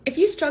If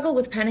you struggle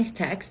with panic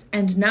attacks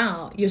and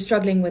now you're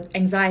struggling with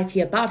anxiety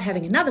about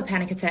having another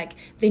panic attack,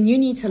 then you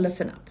need to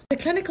listen up. As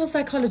a clinical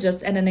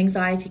psychologist and an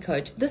anxiety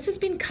coach, this has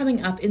been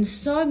coming up in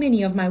so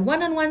many of my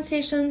one-on-one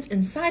sessions,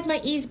 inside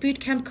my Ease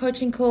Bootcamp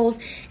coaching calls,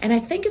 and I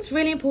think it's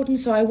really important,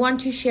 so I want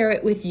to share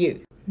it with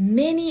you.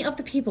 Many of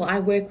the people I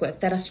work with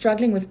that are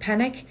struggling with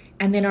panic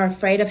and then are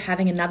afraid of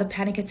having another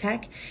panic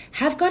attack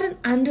have got an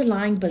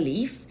underlying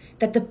belief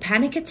that the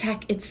panic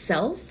attack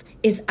itself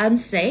is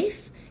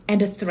unsafe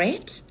and a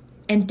threat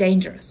and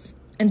dangerous.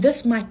 And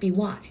this might be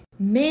why.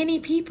 Many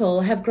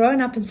people have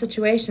grown up in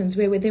situations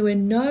where there were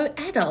no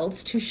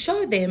adults to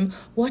show them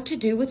what to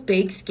do with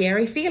big,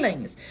 scary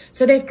feelings.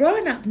 So they've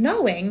grown up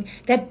knowing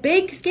that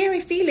big,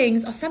 scary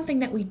feelings are something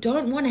that we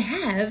don't want to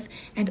have,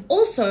 and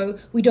also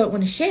we don't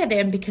want to share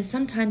them because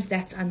sometimes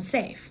that's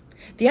unsafe.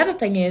 The other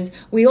thing is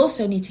we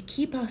also need to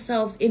keep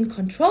ourselves in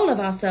control of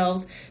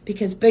ourselves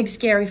because big,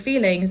 scary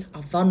feelings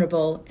are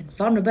vulnerable and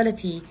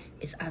vulnerability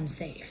is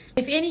unsafe.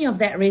 If any of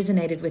that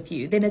resonated with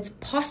you, then it's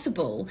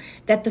possible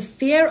that the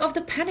fear of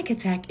the panic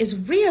attack is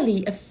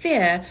really a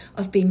fear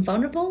of being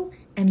vulnerable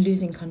and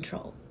losing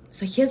control.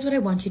 So here's what I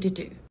want you to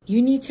do.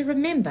 You need to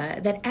remember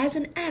that as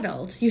an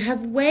adult, you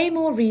have way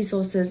more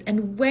resources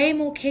and way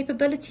more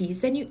capabilities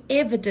than you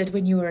ever did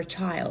when you were a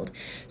child.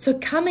 So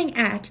coming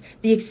at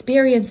the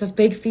experience of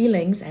big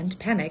feelings and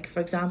panic, for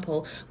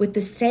example, with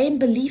the same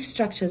belief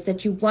structures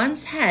that you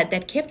once had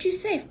that kept you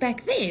safe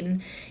back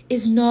then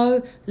is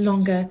no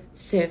longer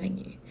serving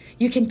you.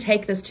 You can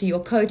take this to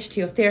your coach, to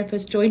your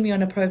therapist, join me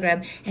on a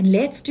program, and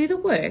let's do the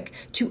work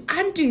to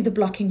undo the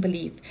blocking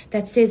belief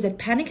that says that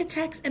panic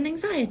attacks and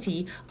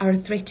anxiety are a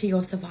threat to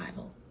your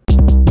survival.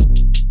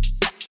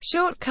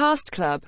 Shortcast Club